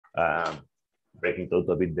breaking a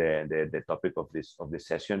little bit the topic of this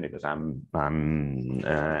session, because I'm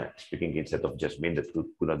speaking instead of just me that could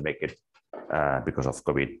not make it because of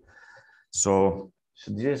COVID. So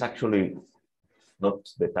this is actually not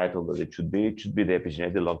the title that it should be. It should be the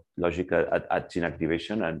epigenetic logic at gene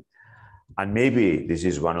activation, and maybe this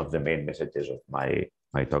is one of the main messages of my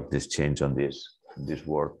talk. This change on this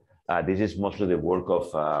work. This is mostly the work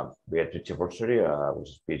of Beatrice Borsari, who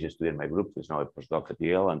is a PhD student in my group, who is now a postdoc at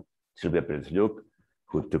Yale, and Sylvia Perez-Luc,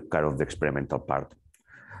 who took care of the experimental part.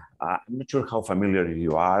 I'm not sure how familiar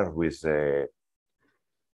you are with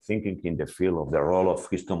thinking in the field of the role of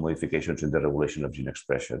histone modifications in the regulation of gene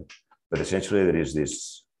expression. But essentially, there is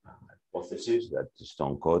this hypothesis that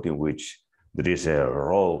histone code in which there is a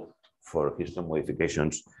role for histone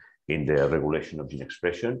modifications in the regulation of gene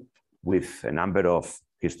expression, with a number of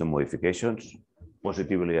histone modifications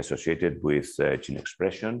positively associated with gene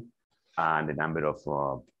expression, and a number of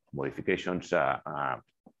modifications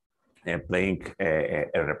playing a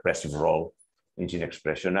repressive role in gene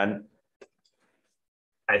expression. And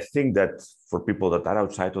I think that for people that are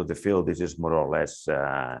outside of the field, this is more or less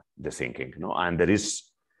the thinking, no? And there is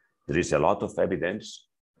a lot of evidence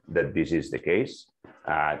that this is the case.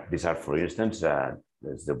 These are, for instance,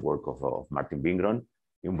 there's the work of Martin Wingron,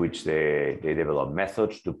 in which they develop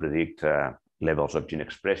methods to predict levels of gene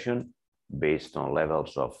expression based on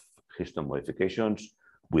levels of histone modifications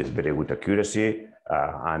with very good accuracy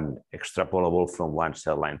and extrapolable from one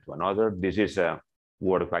cell line to another. This is a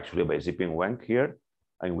work actually by Ziping Wang here,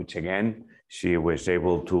 in which again, she was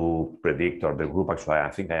able to predict, or the group actually,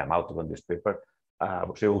 I think I am out on this paper,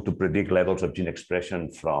 was able to predict levels of gene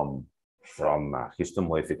expression from histone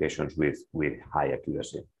modifications with high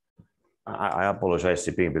accuracy. I apologize,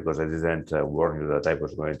 Ziping, because I didn't warn you that I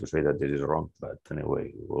was going to say that this is wrong, but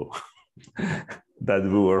anyway, we'll that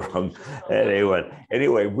we were wrong.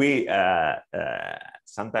 Anyway, we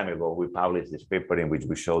some time ago we published this paper in which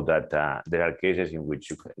we showed that there are cases in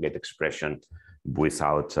which you can get expression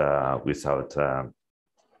without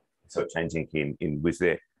changing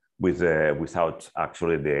without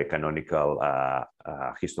actually the canonical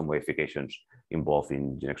histone modifications involved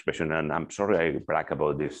in gene expression. And I'm sorry I brag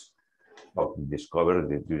about this cover,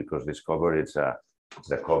 because this cover is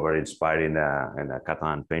the cover inspired in a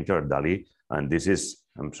Catalan painter, Dalí, and this is,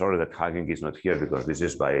 I'm sorry that Hagen is not here, because this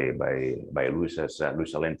is by Luisa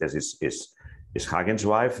Lentes is Hagen's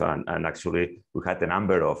wife, and actually we had a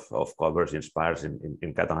number of covers inspired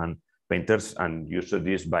in Catalan painters, and you saw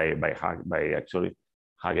this by actually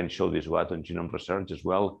Hagen showed this one on genome research as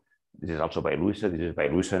well. This is also by Luisa. This is by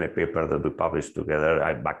Luisa in a paper that we published together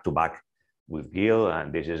back to back with Gil,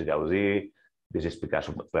 and this is Gaudí. This is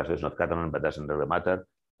Picasso, but Picasso is not Catalan, but doesn't really matter.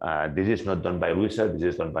 This is not done by Luisa. This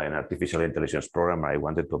is done by an artificial intelligence program. I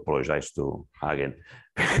wanted to apologize to Hagen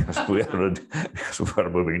because we are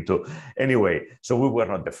moving to. Anyway, so we were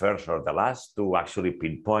not the first or the last to actually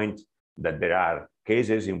pinpoint that there are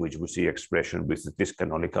cases in which we see expression with this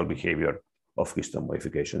canonical behavior of histone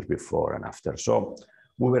modifications before and after. So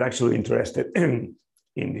we were actually interested in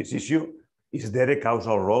this issue. Is there a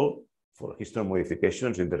causal role for histone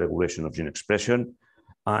modifications in the regulation of gene expression?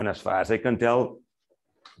 And as far as I can tell,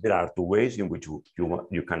 there are two ways in which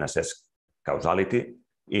you can assess causality.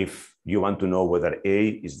 If you want to know whether A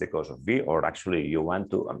is the cause of B, or actually you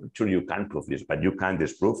want to, I'm not sure you can prove this, but you can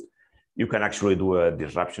disprove. You can actually do a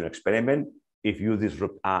disruption experiment. If you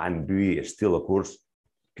disrupt A and B still occurs,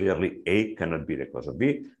 clearly A cannot be the cause of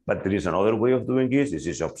B. But there is another way of doing this. This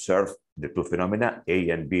is observe the two phenomena, A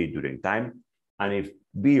and B, during time. And if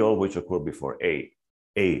B always occur before A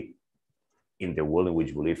in the world in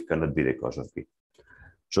which we live cannot be the cause of B.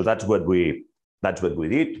 So that's what we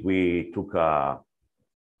did. We took a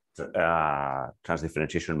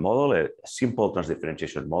transdifferentiation model, a simple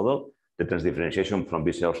transdifferentiation model, the transdifferentiation from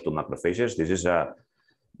B cells to macrophages. This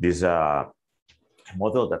is a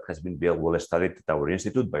model that has been well studied at our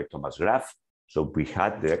institute by Thomas Graf. So we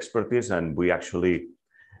had the expertise, and we actually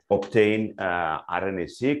obtained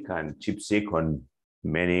RNA-seq and chip-seq on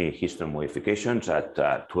many histone modifications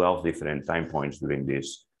at 12 different time points during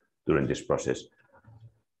this process.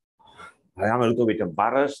 I am a little bit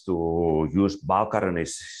embarrassed to use bulk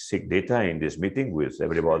RNA-seq data in this meeting with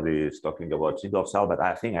everybody is talking about single cell, but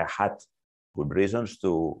I think I had good reasons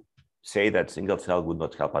to say that single cell would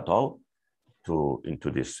not help at all into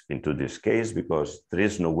this case, because there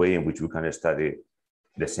is no way in which we can study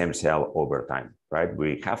the same cell over time, right?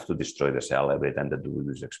 We have to destroy the cell every time that we do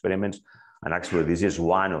these experiments. And actually, this is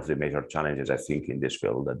one of the major challenges, I think, in this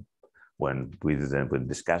field, that when we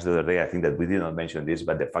discussed the other day, I think that we did not mention this,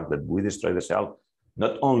 but the fact that we destroy the cell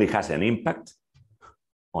not only has an impact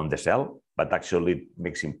on the cell, but actually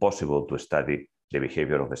makes impossible to study the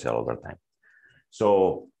behavior of the cell over time. So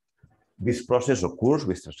this process occurs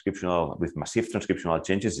with massive transcriptional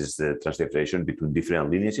changes is the transdifferentiation between different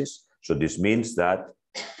lineages. So this means that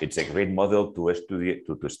it's a great model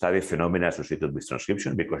to study phenomena associated with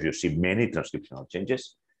transcription because you see many transcriptional changes.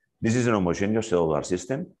 This is an homogeneous cellular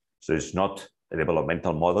system. So it's not a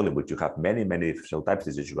developmental model in which you have many cell types.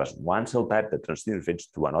 This is just one cell type that transdifferentiates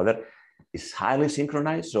to another. It's highly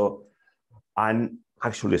synchronized. So, and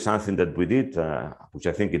actually something that we did, which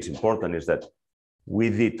I think it's important, is that we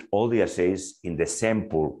did all the assays in the same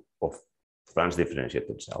pool of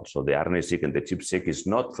transdifferentiated cells. So the RNA-seq and the ChIP-seq is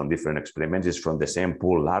not from different experiments, it's from the same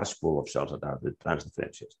pool, large pool of cells that are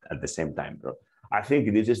transdifferentiated at the same time. I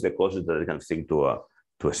think this is the closest that I can think to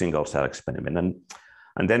a single cell experiment.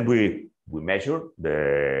 And then we measure the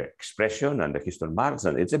expression and the histone marks,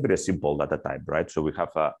 and it's a very simple data type, right? So we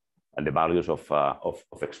have the values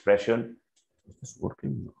of expression. Is this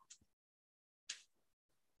working?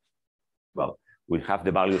 Well, we have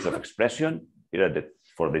the values of expression here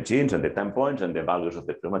for the genes and the time points, and the values of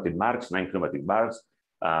the chromatin marks, 9 chromatin marks,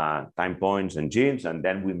 time points and genes. And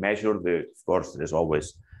then we measure of course, there's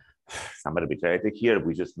always some arbitrarity here.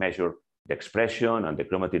 We just measure the expression and the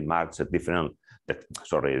chromatin marks at different, the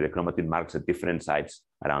chromatin marks at different sites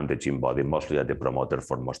around the gene body, mostly at the promoter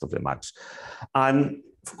for most of the marks. And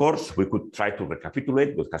of course, we could try to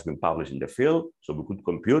recapitulate what has been published in the field. So we could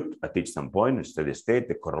compute at each time point in steady state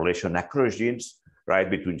the correlation across genes, right,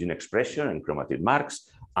 between gene expression and chromatin marks.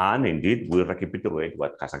 And indeed, we recapitulate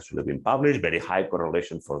what has actually been published, very high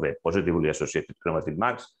correlation for the positively associated chromatin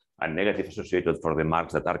marks and negative associated for the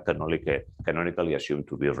marks that are canonically assumed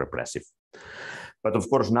to be repressive. But of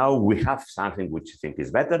course, now we have something which I think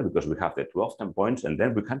is better because we have the 12 time points, and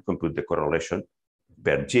then we can compute the correlation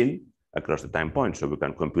per gene across the time points. So we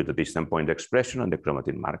can compute at each time point the expression and the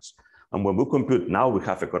chromatin marks. And when we compute, now we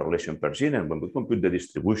have a correlation per gene, and when we compute the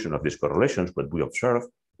distribution of these correlations, what we observe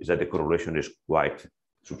is that the correlation is quite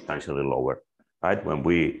substantially lower, right? When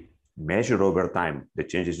we measure over time the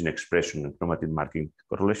changes in expression and chromatin marking,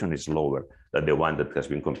 correlation is lower than the one that has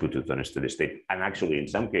been computed on a steady state. And actually, in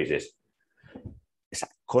some cases, it's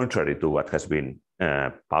contrary to what has been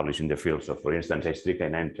published in the field. So for instance,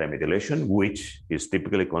 H3K9 trimethylation, which is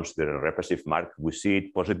typically considered a repressive mark, we see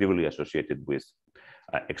it positively associated with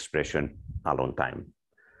expression a long time.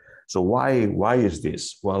 So why is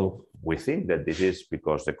this? Well, we think that this is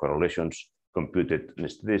because the correlations computed in a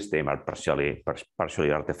steady state are partially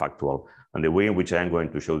artifactual. And the way in which I'm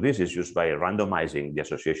going to show this is just by randomizing the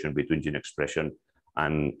association between gene expression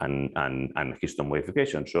and histone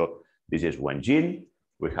modification. So this is one gene.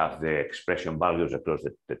 We have the expression values across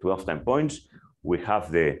the 12 time points. We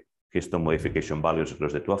have the histone modification values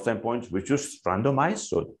across the 12 time points. We just randomize,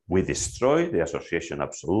 so we destroy the association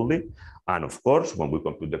absolutely. And of course, when we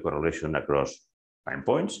compute the correlation across time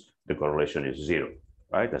points, the correlation is 0,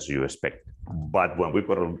 right, as you expect. But when we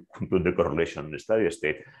compute the correlation in the steady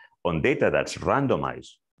state, on data that's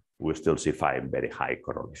randomized, we still see very high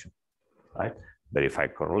correlation, right? Very high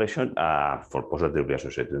correlation for positively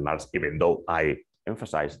associated marks, even though I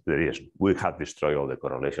emphasize we have destroyed all the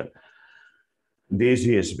correlation. This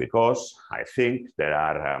is because I think there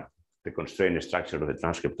are the constrained structure of the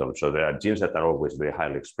transcriptome. So there are genes that are always very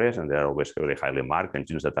highly expressed and they are always very highly marked, and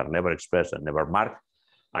genes that are never expressed and never marked.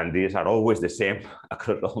 And these are always the same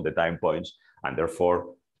across all the time points. And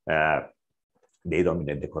therefore, they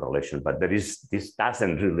dominate the correlation. But this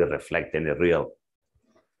doesn't really reflect any real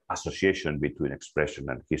association between expression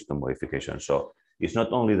and histone modification. So it's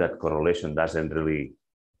not only that correlation doesn't really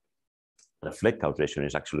reflect causation,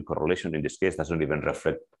 it's actually correlation in this case doesn't even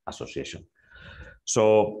reflect association.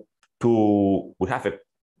 So we have a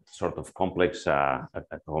sort of complex,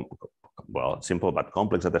 well, simple but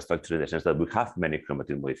complex data structure in the sense that we have many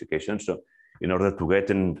chromatin modifications. So in order to get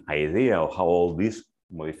an idea of how all these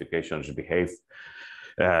modifications behave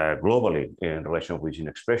globally in relation with gene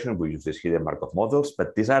expression, we use these hidden Markov models.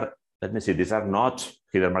 But these are, let me see, these are not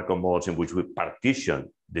hidden Markov models in which we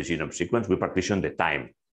partition the genome sequence, we partition the time,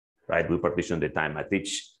 right? We partition the time at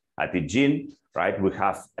each gene, right? We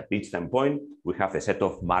have at each time point, we have a set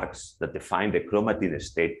of marks that define the chromatin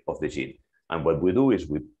state of the gene. And what we do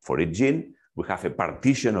is for each gene, we have a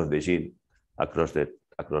partition of the gene across the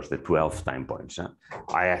 12 time points.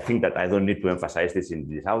 I think that I don't need to emphasize this in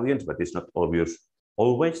this audience, but it's not obvious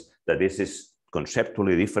always that this is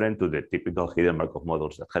conceptually different to the typical hidden Markov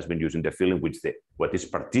models that has been used in the field, in which what is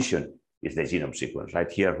partitioned is the genome sequence, right?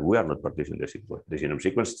 Here, we are not partitioning the genome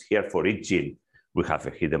sequence. Here, for each gene, we have a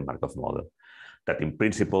hidden Markov model that in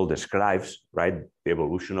principle describes, right, the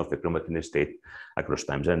evolution of the chromatin state across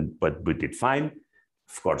times. And what we did find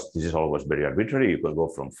Of course, this is always very arbitrary. You can go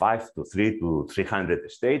from 5 to 3 to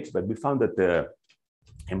 300 states, but we found that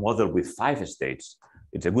a model with 5 states,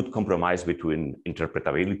 it's a good compromise between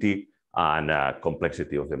interpretability and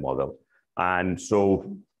complexity of the model. And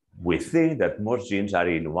so we think that most genes are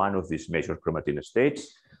in one of these major chromatin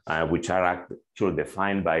states, which are actually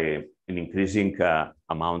defined by an increasing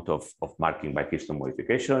amount of marking by histone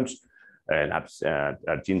modifications, and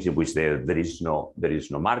genes in which there is no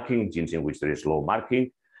marking, genes in which there is low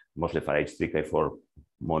marking, mostly for H3K4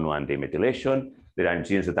 mono and demethylation. There are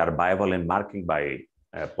genes that are bivalent marking by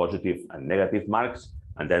positive and negative marks,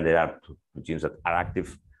 and then there are genes that are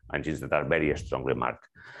active and genes that are very strongly marked.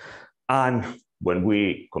 And when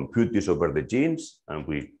we compute this over the genes and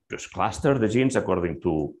we just cluster the genes according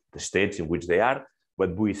to the states in which they are,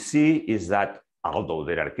 what we see is that although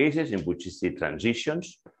there are cases in which you see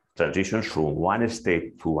transitions from one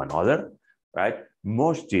state to another, right?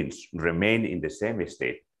 Most genes remain in the same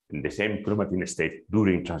state, in the same chromatin state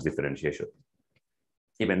during transdifferentiation,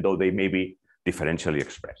 even though they may be differentially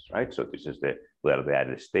expressed, right? So this is where they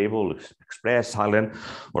are stable, expressed, silent,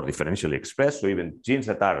 or differentially expressed. So even genes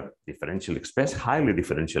that are differentially expressed, highly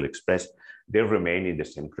differentially expressed, they remain in the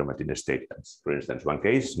same chromatin state. That's, for instance, one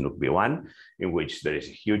case, NUCB1, in which there is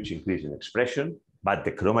a huge increase in expression, but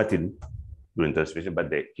the chromatin during transcription, but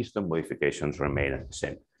the histone modifications remain at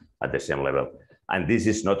the same level. And this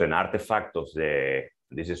is not an artifact of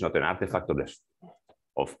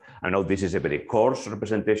I know this is a very coarse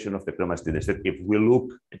representation of the chromatin state. If we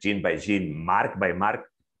look gene by gene, mark by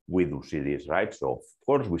mark, we do see this, right? So of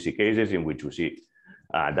course we see cases in which we see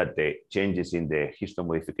that the changes in the histone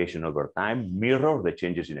modification over time mirror the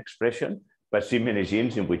changes in expression, but see many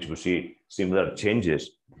genes in which we see similar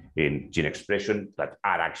changes in gene expression that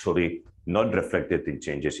are actually not reflected in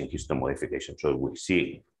changes in histone modification. So we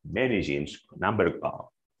see many genes,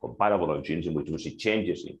 comparable of genes in which we see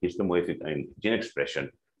changes in histone modification and gene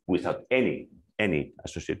expression without any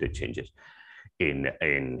associated changes in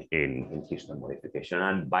histone modification,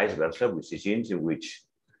 and vice versa. We see genes in which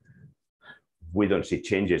we don't see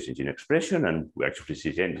changes in gene expression, and we actually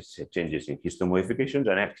see changes in histone modifications,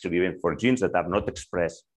 and actually even for genes that are not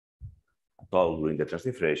expressed at all during the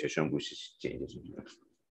transdifferentiation, we see changes in gene expression.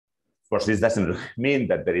 Of course, this doesn't mean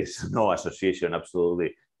that there is no association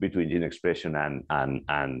absolutely between gene expression and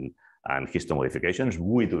histone modifications.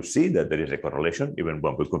 We do see that there is a correlation, even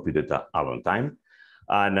when we compute it a long time.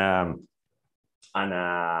 And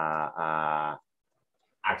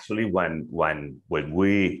actually, when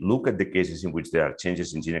we look at the cases in which there are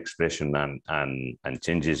changes in gene expression and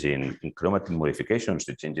changes in chromatin modifications,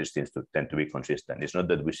 the changes tend to be consistent. It's not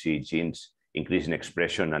that we see genes increasing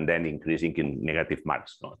expression and then increasing in negative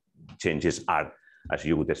marks. No, changes are as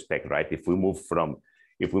you would expect, right? If we move from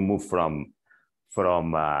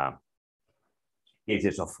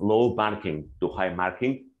cases of low marking to high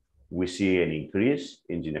marking, we see an increase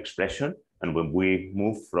in gene expression, and when we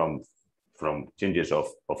move from changes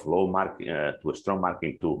of low marking to a strong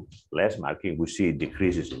marking to less marking, we see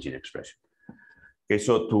decreases in gene expression. Okay,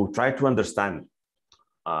 so to try to understand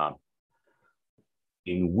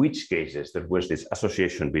in which cases there was this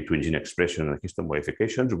association between gene expression and histone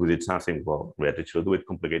modifications, we did something, well, we had to do it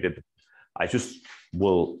complicated. I just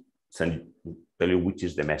will tell you which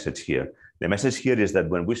is the message here. The message here is that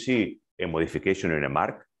when we see a modification in a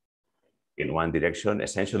mark in one direction,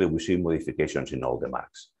 essentially we see modifications in all the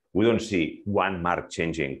marks. We don't see one mark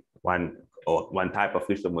changing, one type of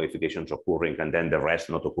histone modifications occurring and then the rest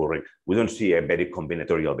not occurring. We don't see a very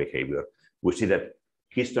combinatorial behavior. We see that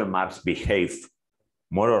histone marks behave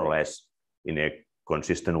more or less in a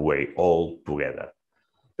consistent way all together.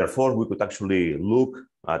 Therefore, we could actually look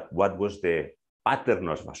at what was the pattern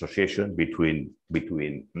of association between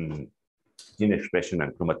gene expression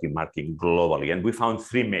and chromatin marking globally. And we found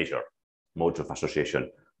 3 major modes of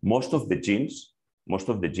association. Most of the genes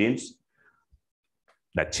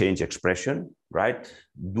that change expression, right,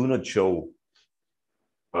 do not show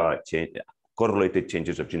correlated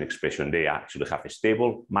changes of gene expression. They actually have a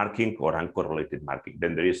stable marking or uncorrelated marking.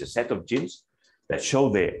 Then there is a set of genes that show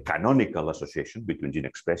the canonical association between gene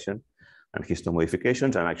expression and histone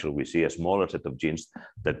modifications, and actually we see a smaller set of genes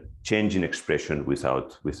that change in expression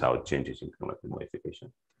without changes in chromatin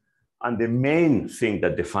modification. And the main thing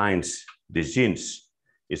that defines these genes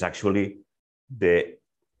is actually the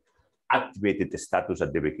activated status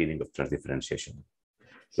at the beginning of transdifferentiation.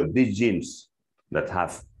 So these genes that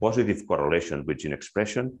have positive correlation with gene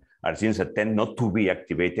expression are genes that tend not to be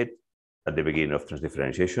activated at the beginning of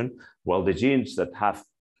transdifferentiation, while the genes that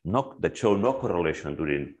show no correlation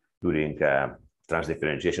during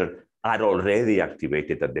transdifferentiation are already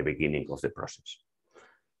activated at the beginning of the process.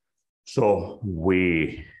 So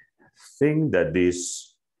we think that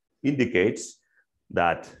this indicates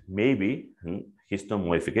that maybe histone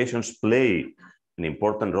modifications play an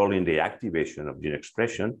important role in the activation of gene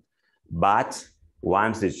expression, but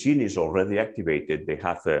once the gene is already activated, they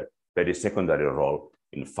have a very secondary role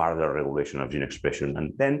in further regulation of gene expression.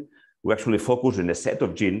 And then we actually focus on a set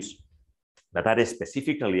of genes that are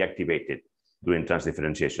specifically activated during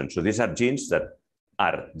transdifferentiation. So these are genes that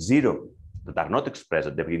are zero, that are not expressed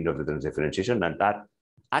at the beginning of the transdifferentiation, and are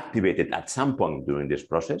activated at some point during this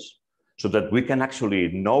process, so that we can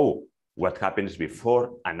actually know what happens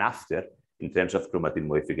before and after in terms of chromatin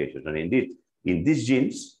modifications. And indeed, in these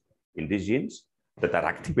genes that are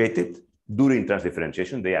activated during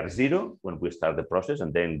transdifferentiation, they are zero when we start the process,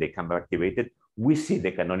 and then they come activated. We see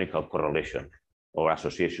the canonical correlation or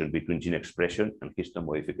association between gene expression and histone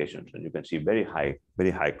modifications, and you can see very high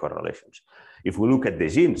correlations. If we look at the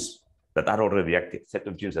genes that are already active, set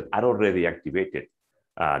of genes that are already activated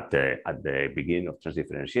at the beginning of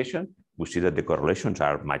transdifferentiation, we see that the correlations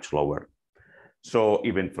are much lower. So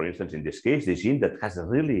even, for instance, in this case, the gene that has a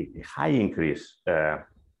really high increase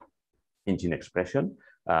in gene expression,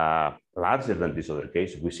 larger than this other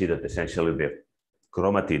case, we see that essentially the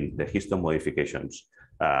chromatin, the histone modifications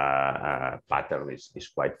pattern is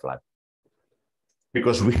quite flat.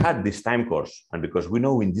 Because we had this time course, and because we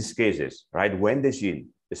know in these cases, right, when the gene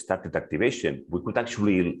started activation, we could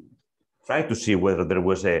actually try to see whether there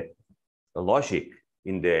was a logic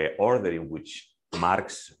in the order in which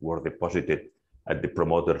marks were deposited at the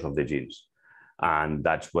promoters of the genes. And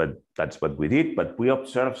that's what we did, but we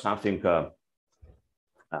observed something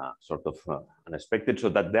sort of unexpected, so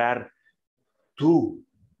that there are two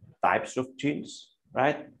types of genes,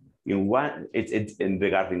 right? In one, it's in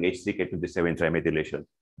regarding H3K27 trimethylation.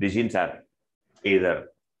 The genes are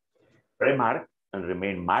either pre-marked and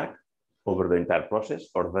remain marked over the entire process,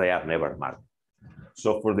 or they are never marked.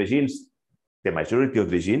 So for the genes, the majority of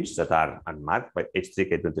the genes that are unmarked by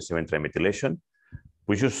H3K27 trimethylation,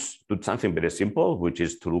 we just do something very simple, which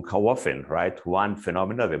is to look how often, right? One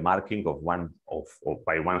phenomena, the marking of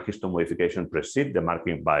by one histone modification precedes the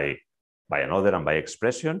marking by another and by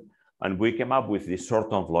expression. And we came up with this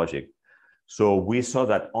sort of logic. So we saw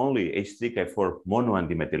that only H3K4 mono and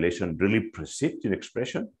demethylation really precedes gene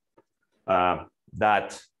expression.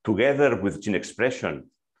 That together with gene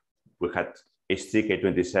expression, we had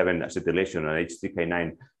H3K27 acetylation and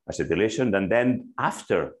H3K9 acetylation. And then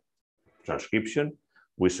after transcription,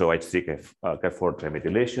 we saw H3K4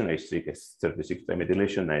 trimethylation, H3K36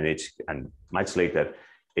 trimethylation, and much later,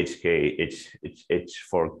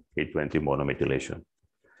 H4K20 monomethylation.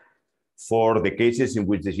 For the cases in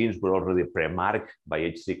which the genes were already pre-marked by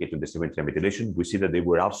H3K27 trimethylation, we see that we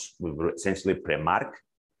were essentially pre-marked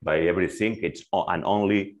by everything, and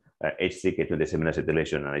only H3K27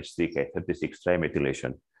 acetylation and H3K36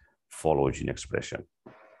 trimethylation follow gene expression.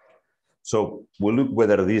 So we'll look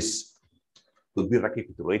whether this could be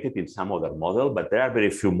recapitulated in some other model, but there are very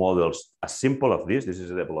few models as simple as this. This is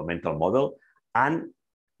a developmental model, and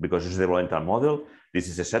because it's a developmental model, this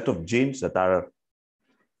is a set of genes that are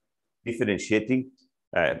differentiating,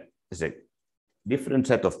 is a different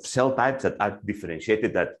set of cell types that are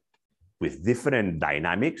differentiated with different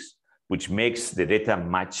dynamics, which makes the data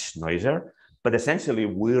much noisier. But essentially,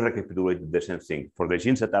 we recapitulated the same thing. For the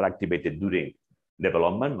genes that are activated during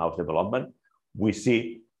development, mouse development, we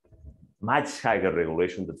see much higher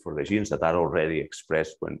regulation than for the genes that are already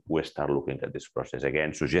expressed when we start looking at this process.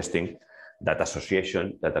 Again, suggesting that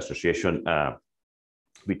association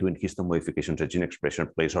between histone modifications and gene expression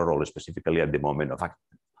plays a role specifically at the moment of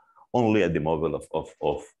only at the moment of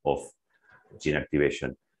gene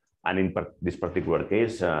activation. And in this particular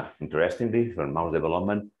case, interestingly, for mouse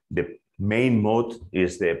development, the main mode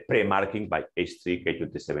is the pre-marking by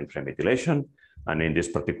H3K27 trimethylation. And in this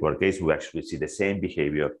particular case, we actually see the same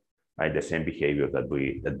behavior, right? The same behavior that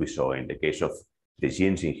we saw in the case of the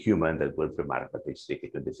genes in human that were pre-marked by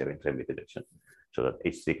H3K27 trimethylation. So that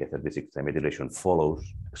H3K36 trimethylation follows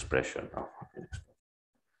expression.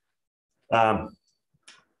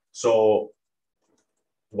 So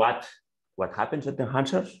what happens at the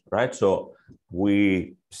enhancers, right? So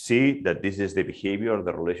we see that this is the behavior,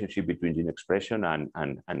 the relationship between gene expression and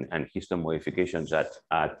histone modifications at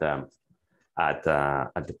the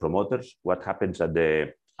promoters. What happens at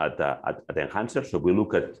the enhancer? So we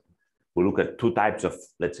look at two types of,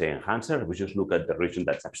 let's say, enhancer. We just look at the region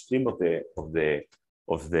that's upstream of the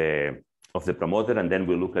promoter, and then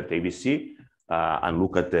we look at ABC and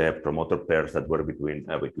look at the promoter pairs that were between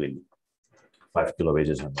 5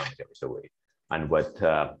 kilobases and 1 megabase away. And what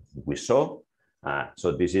we saw,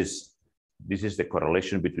 so this is the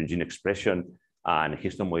correlation between gene expression and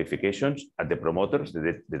histone modifications at the promoters,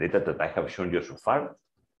 the data that I have shown you so far.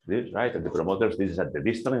 This, right, at the promoters, this is at the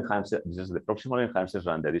distal enhancer, this is the proximal enhancers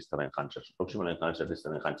and the distal enhancers, proximal enhancers,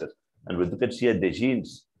 distal enhancers. And we can see at the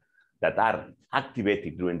genes that are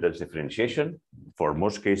activated during transdifferentiation, for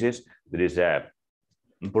most cases, there is a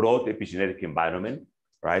broad epigenetic environment,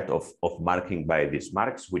 right, of marking by these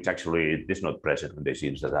marks, which actually is not present in the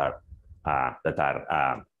genes that are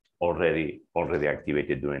already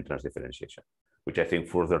activated during transdifferentiation, which I think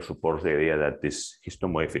further supports the idea that these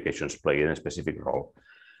histone modifications play a specific role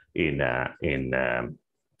in the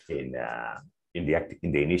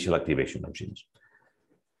initial activation of genes.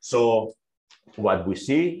 So what we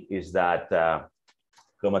see is that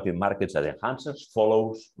chromatin markers at enhancers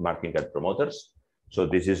follows marking at promoters. So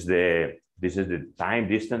this is the time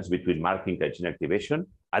distance between marking and gene activation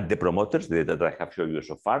at the promoters, the data that I have shown you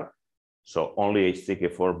so far. So only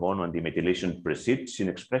H3K4 mono and demethylation precedes gene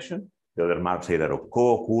expression. The other marks either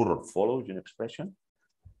co-occur or follow gene expression,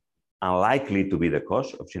 unlikely to be the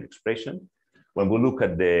cause of gene expression. When we look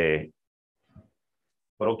at the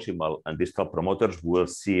proximal and distal promoters, we'll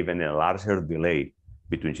see even a larger delay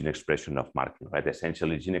between gene expression of marking, right?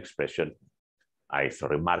 Essentially, gene expression,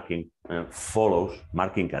 marking follows,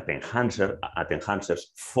 marking at enhancers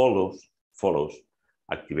follows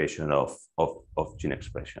activation of gene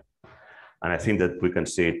expression. And I think that we can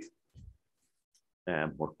see it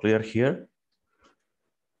more clear here.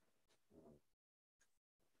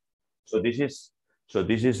 So this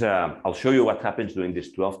is I'll show you what happens during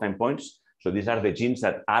these 12 time points. So these are the genes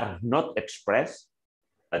that are not expressed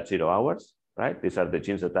at 0 hours, right? These are the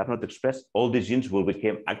genes that are not expressed. All these genes will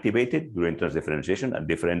become activated during transdifferentiation at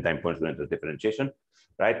different time points during transdifferentiation,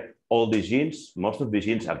 right? All these genes, most of the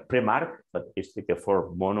genes are pre-marked, but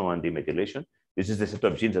H3K4 mono and demethylation. This is the set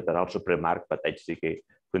of genes that are also pre-marked, but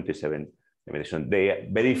H3K27 demethylation. There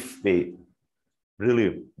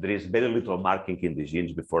is very little marking in the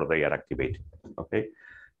genes before they are activated. Okay,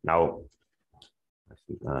 now,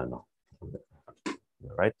 no,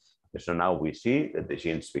 right. So now we see that the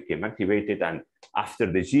genes became activated, and after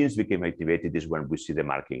the genes became activated is when we see the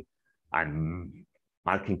marking. And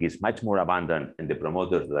marking is much more abundant in the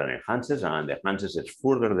promoters than enhancers, and the enhancers is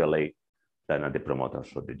further delayed than at the promoters.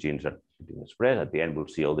 So the genes are being expressed. At the end, we'll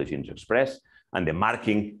see all the genes expressed, and the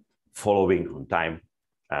marking following on time.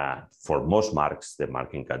 For most marks, the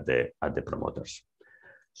marking at the promoters.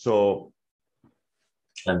 So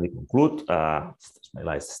let me conclude. My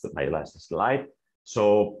last slide.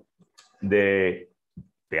 So the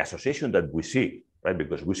association that we see, right?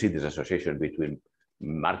 Because we see this association between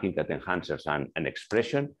marking at enhancers and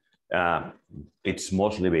expression. It's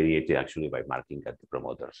mostly mediated actually by marking at the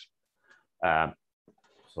promoters.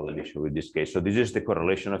 So let me show you this case. So this is the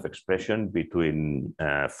correlation of expression between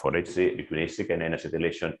between H3K9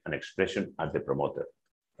 acetylation and expression at the promoter,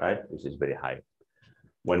 right? This is very high.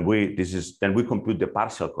 Then we compute the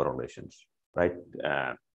partial correlations, right?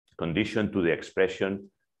 Condition to the expression,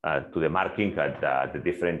 to the marking at the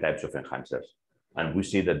different types of enhancers. And we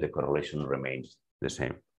see that the correlation remains the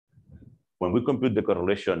same. When we compute the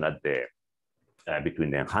correlation at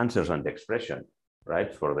between the enhancers and the expression,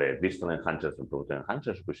 right, for the distal enhancers and protein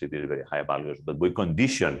enhancers, we see these very high values, but we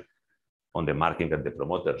condition on the marking at the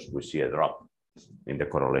promoters, we see a drop in the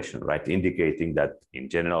correlation, right, indicating that in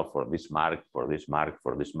general for this mark, for this mark,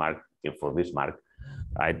 for this mark, and for this mark,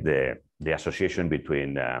 right, the association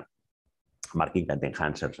between marking at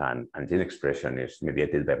enhancers and gene expression is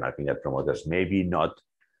mediated by marking at promoters, maybe not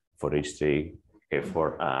for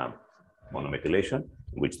H3K4 monomethylation,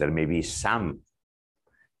 in which there may be some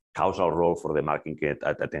causal role for the marking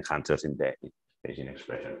at enhancers in the gene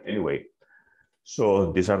expression. Anyway,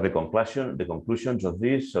 so these are the conclusions of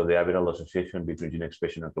this. So the average association between gene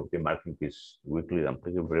expression and protein marking is weakly and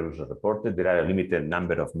previously reported. There are a limited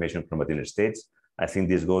number of measured chromatin states. I think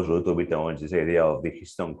this goes a little bit against this idea of the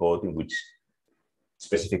histone code, in which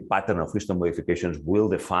specific pattern of histone modifications will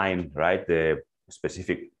define, right, the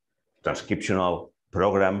specific transcriptional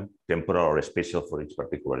program, temporal or spatial, for each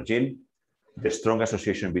particular gene. The strong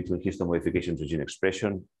association between histone modifications and gene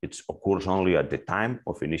expression, it occurs only at the time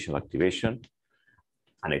of initial activation.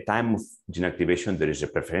 And at the time of gene activation, there is a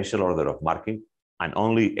preferential order of marking, and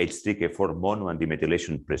only H3K4 mono and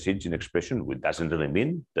demethylation precedes gene expression, which doesn't really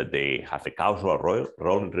mean that they have a causal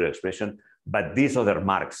role in real expression, but these other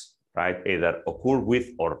marks, right, either occur with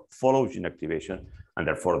or follow gene activation, and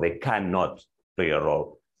therefore they cannot play a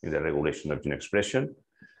role in the regulation of gene expression.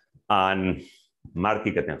 And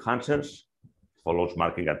marking at enhancers follows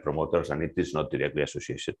marking at promoters, and it is not directly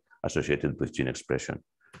associated with gene expression.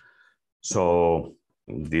 So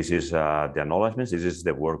this is the acknowledgements. This is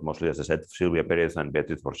the work mostly, as I said, Silvia Perez and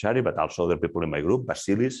Beatriz Borchari, but also other people in my group,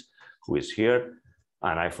 Basilis, who is here.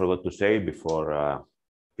 And I forgot to say before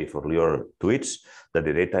your tweets that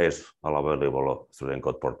the data is all available through the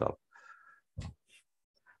ENCODE portal.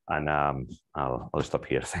 And I'll stop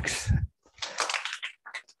here. Thanks.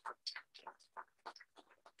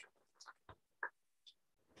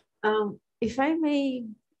 If I may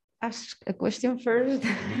ask a question first,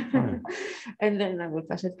 and then I will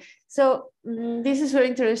pass it. So this is very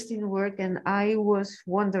interesting work, and I was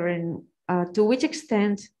wondering to which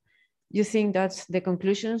extent you think that the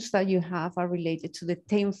conclusions that you have are related to the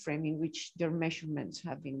time frame in which your measurements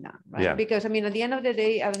have been done, right? Yeah. Because I mean, at the end of the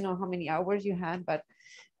day, I don't know how many hours you had, but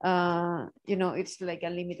you know, it's like a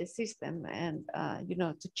limited system, and you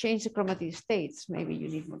know, to change the chromatin states, maybe you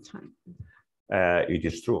need more time. It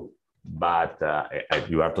is true, but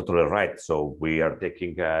you are totally right. So we are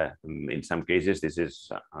taking, in some cases, this is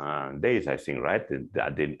days, I think, right?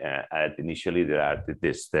 Initially, there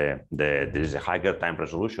is a higher time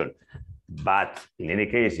resolution, but in any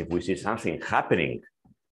case, if we see something happening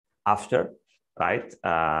after, right?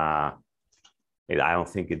 I don't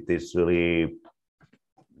think it is really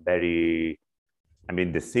very. I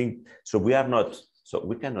mean, the thing. So we are not. So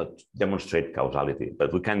we cannot demonstrate causality,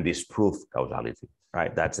 but we can disprove causality,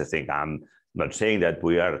 right? That's the thing. I'm not saying that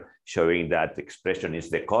we are showing that expression is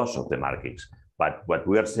the cause of the markings, but what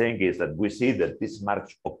we are saying is that we see that these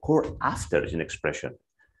marks occur after gene expression.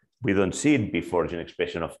 We don't see it before gene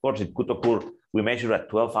expression. Of course, it could occur. We measure at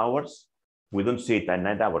 12 hours. We don't see it at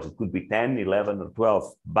 9 hours. It could be 10, 11, or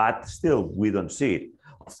 12, but still we don't see it.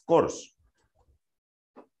 Of course,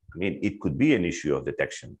 I mean, it could be an issue of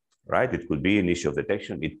detection. Right? It could be an issue of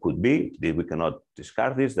detection. It could be, we cannot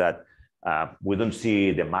discard this, that we don't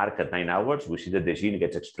see the mark at 9 hours. We see that the gene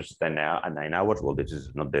gets expressed at 9 hours. Well, this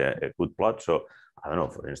is not a good plot. So I don't know,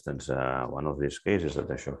 for instance, one of these cases that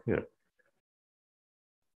I show here.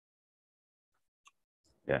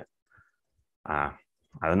 Yeah. I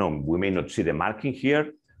don't know, we may not see the marking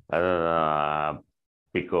here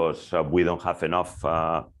because we don't have enough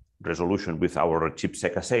resolution with our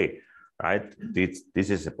chip-seq assay. Right?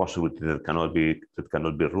 This is a possibility that cannot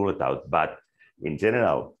be ruled out. But in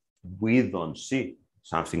general, we don't see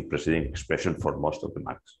something preceding expression for most of the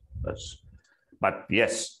marks. But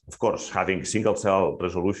yes, of course, having single cell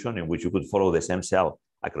resolution in which you could follow the same cell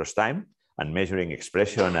across time and measuring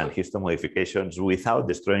expression and histone modifications without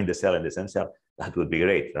destroying the cell in the same cell, that would be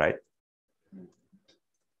great, right?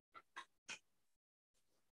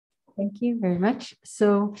 Thank you very much.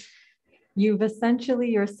 So you're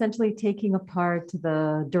essentially taking apart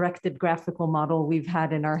the directed graphical model we've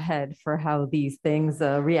had in our head for how these things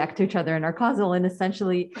react to each other in our causal. And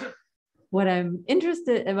essentially what I'm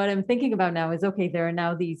interested in, what I'm thinking about now is, okay, there are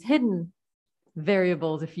now these hidden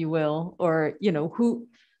variables, if you will, or, you know,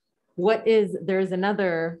 there's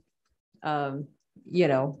another, you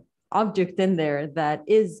know, object in there that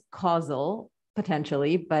is causal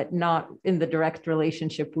potentially, but not in the direct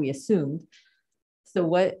relationship we assumed. So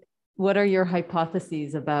what are your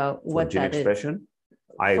hypotheses about what gene that expression?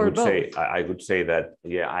 is? I would say that,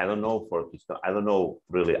 yeah, I don't know for, I don't know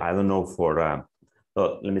really, I don't know for,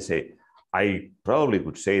 let me say, I probably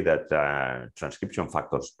would say that transcription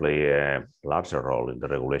factors play a larger role in the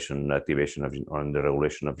regulation, activation of, or in the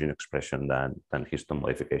regulation of gene expression than histone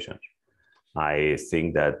modifications. I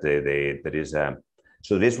think that there is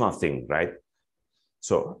so there's one thing, right?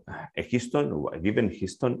 So a given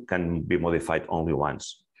histone can be modified only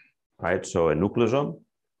once, right? So a nucleosome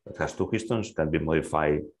that has 2 histones can be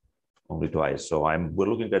modified only twice. So we're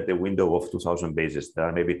looking at the window of 2,000 bases. There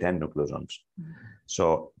are maybe 10 nucleosomes. Mm-hmm.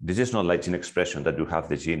 So this is not like gene expression that you have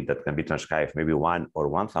the gene that can be transcribed maybe 1 or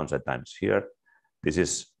 1,000 times. Here, this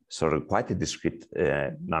is sort of quite a discrete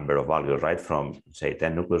number of values, right? From say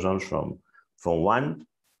 10 nucleosomes from 1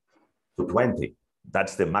 to 20.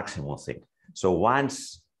 That's the maximum thing. So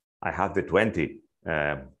once I have the 20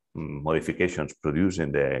 modifications produced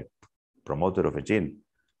in the promoter of a gene,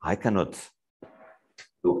 I cannot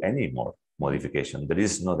do any more modification. There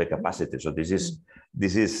is not the capacity. So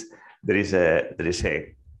there is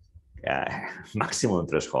a maximum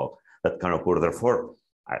threshold that can occur. Therefore,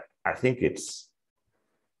 I think it's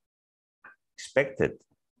expected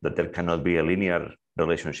that there cannot be a linear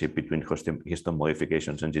relationship between histone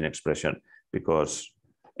modifications and gene expression, because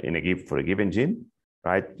for a given gene,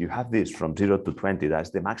 right, you have this from 0 to 20. That's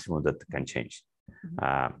the maximum that can change.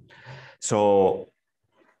 Mm-hmm. So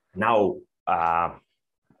now,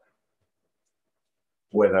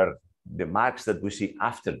 whether the marks that we see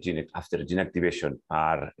after gene activation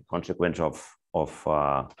are a consequence of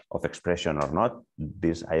of expression or not.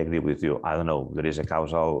 This I agree with you. I don't know. There is a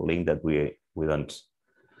causal link that we don't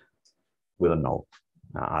know.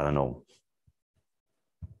 I don't know.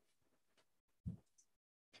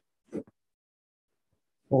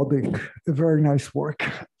 Roderic, very nice work.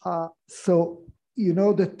 So you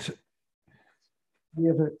know that we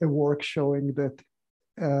have a work showing that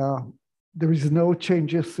there is no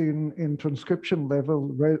changes in transcription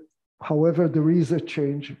level. However, there is a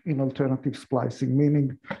change in alternative splicing,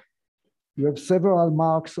 meaning you have several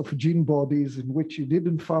marks of gene bodies in which you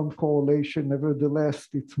didn't find correlation. Nevertheless,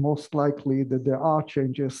 it's most likely that there are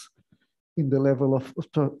changes in the level of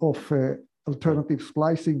alternative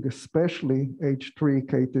splicing, especially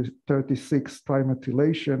H3K36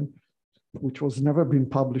 trimethylation, which was never been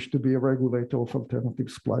published to be a regulator of alternative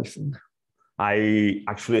splicing. I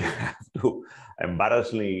actually have to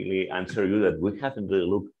embarrassingly answer you that we haven't really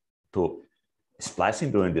looked to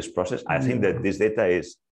splicing during this process. I think that this data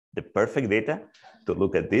is the perfect data to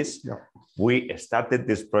look at this. Yeah. We started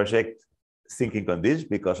this project thinking on this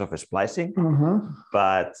because of splicing,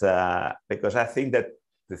 but because I think that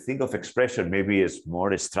the thing of expression maybe is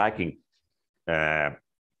more striking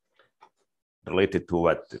related to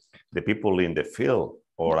what the people in the field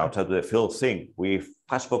or outside of the field think. We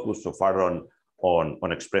first focused so far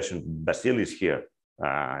on expression. Basil is here.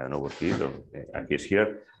 I don't know what he is, or he's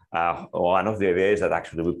here. One of the ideas that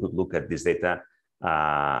actually we could look at this data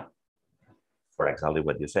for exactly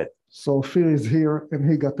what you said. So Phil is here, and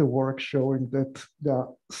he got the work showing that there are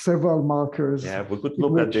several markers. Yeah, we could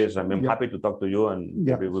look at this. I'm happy to talk to you, and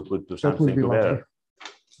maybe we could do something together. Lovely.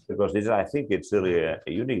 Because this, I think, it's really a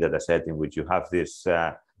unique data set in which you have this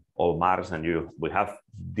all marks, and we have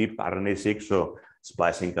deep RNA-seq, so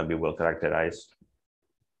splicing can be well characterized.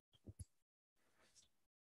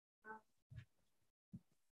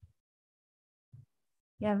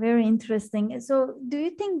 Yeah, very interesting. So, do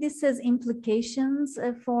you think this has implications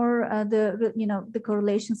for the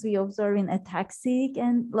correlations we observe in ataxic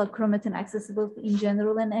and like chromatin accessibility in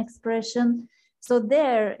general and expression? So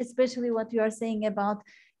there, especially what you are saying about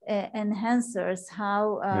enhancers,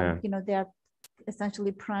 how they are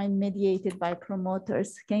essentially prime mediated by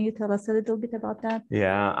promoters. Can you tell us a little bit about that?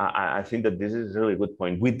 Yeah, I think that this is a really good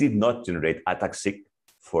point. We did not generate ataxic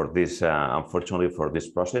for this, unfortunately, for this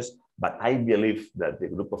process. But I believe that the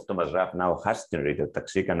group of Thomas Raff now has generated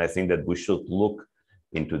ataxic, and I think that we should look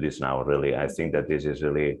into this now, really. I think that this is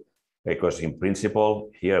really, because in principle,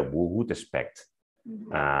 here we would expect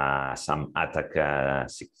some attack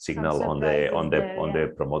signal on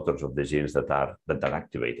the promoters of the genes that are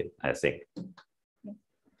activated, I think.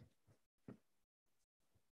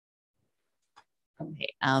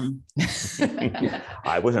 Okay.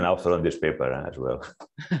 I was an author on this paper as well,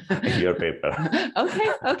 your paper.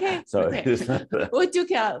 Okay. So okay. We'll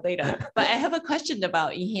duke it out later. But I have a question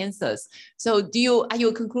about enhancers. So are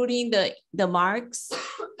you concluding the marks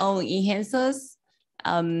on enhancers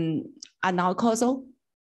are now causal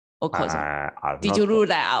or causal? Did you rule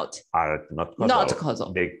that out? Are not causal. Not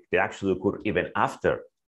causal. They actually occur even after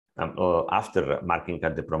marking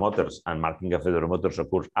at the promoters, and marking of the promoters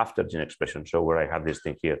occurs after gene expression. So where I have this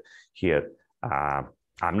thing here,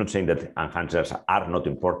 I'm not saying that enhancers are not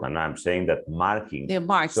important. I'm saying that marking the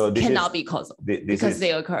marks cannot be causal because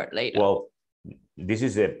they occur later. Well, this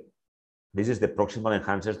is the proximal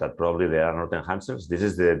enhancers that probably they are not enhancers. This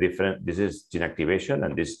is the different. This is gene activation,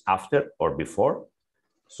 and this after or before.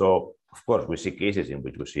 So of course we see cases in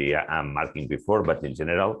which we see marking before, but in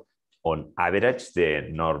general, on average, the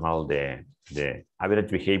average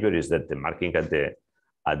behavior is that the marking at the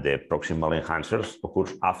proximal enhancers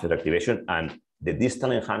occurs after activation, and the distal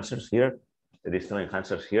enhancers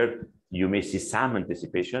here, you may see some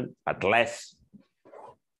anticipation, but less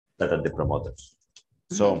than at the promoters.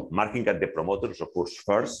 So marking at the promoters occurs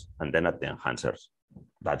first, and then at the enhancers.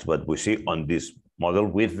 That's what we see on this model,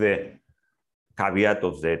 with the caveat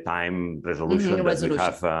of the time resolution that we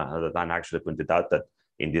have that Dan actually pointed out that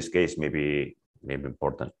in this case maybe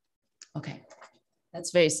important. Okay,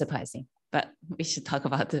 that's very surprising, but we should talk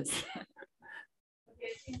about this.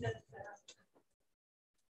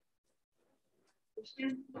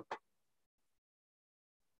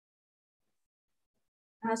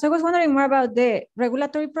 So I was wondering more about the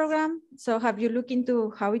regulatory program. So have you looked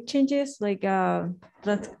into how it changes?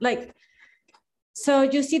 So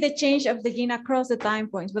you see the change of the gene across the time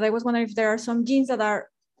points, but I was wondering if there are some genes that are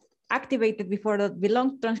activated before that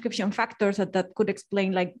belong to transcription factors that could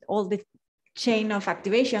explain like all the chain of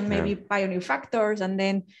activation, maybe pioneer factors, and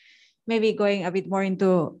then maybe going a bit more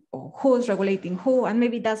into who's regulating who, and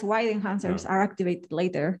maybe that's why the enhancers are activated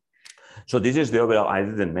later. So this is the overall, I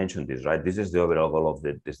didn't mention this, right? This is the overall goal of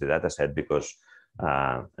the data set because,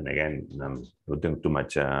 and again, I'm putting too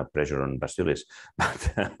much pressure on Vasilis, but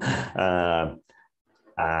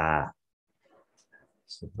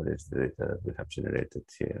so what is the data that we have generated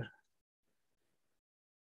here?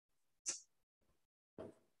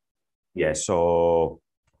 Yeah, so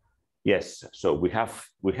yes, so we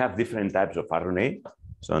have different types of RNA.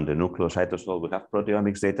 So on the nucleocytosol, we have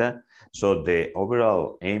proteomics data. So the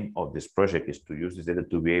overall aim of this project is to use this data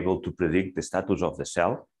to be able to predict the status of the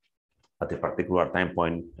cell at a particular time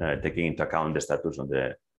point, taking into account the status on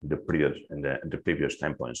the previous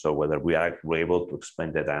time point. So whether we are able to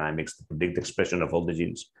explain the dynamics, to predict the expression of all the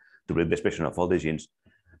genes,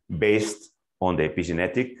 based on the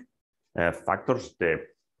epigenetic factors, the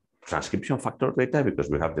transcription factor data,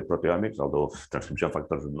 because we have the proteomics, although transcription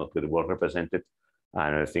factors are not very well represented.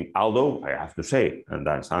 And I think, although I have to say, and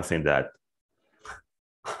that's something that,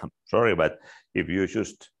 I'm sorry, but if you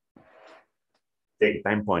just take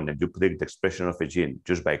time point and you predict the expression of a gene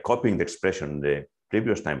just by copying the expression in the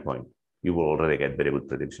previous time point, you will already get very good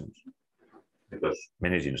predictions because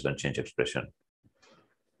many genes don't change expression.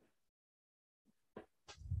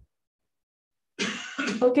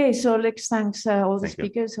 Okay, so let's thank all the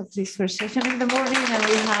speakers of this first session in the morning, and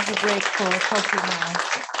we have a break for coffee now,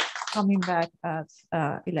 coming back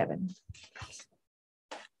at 11.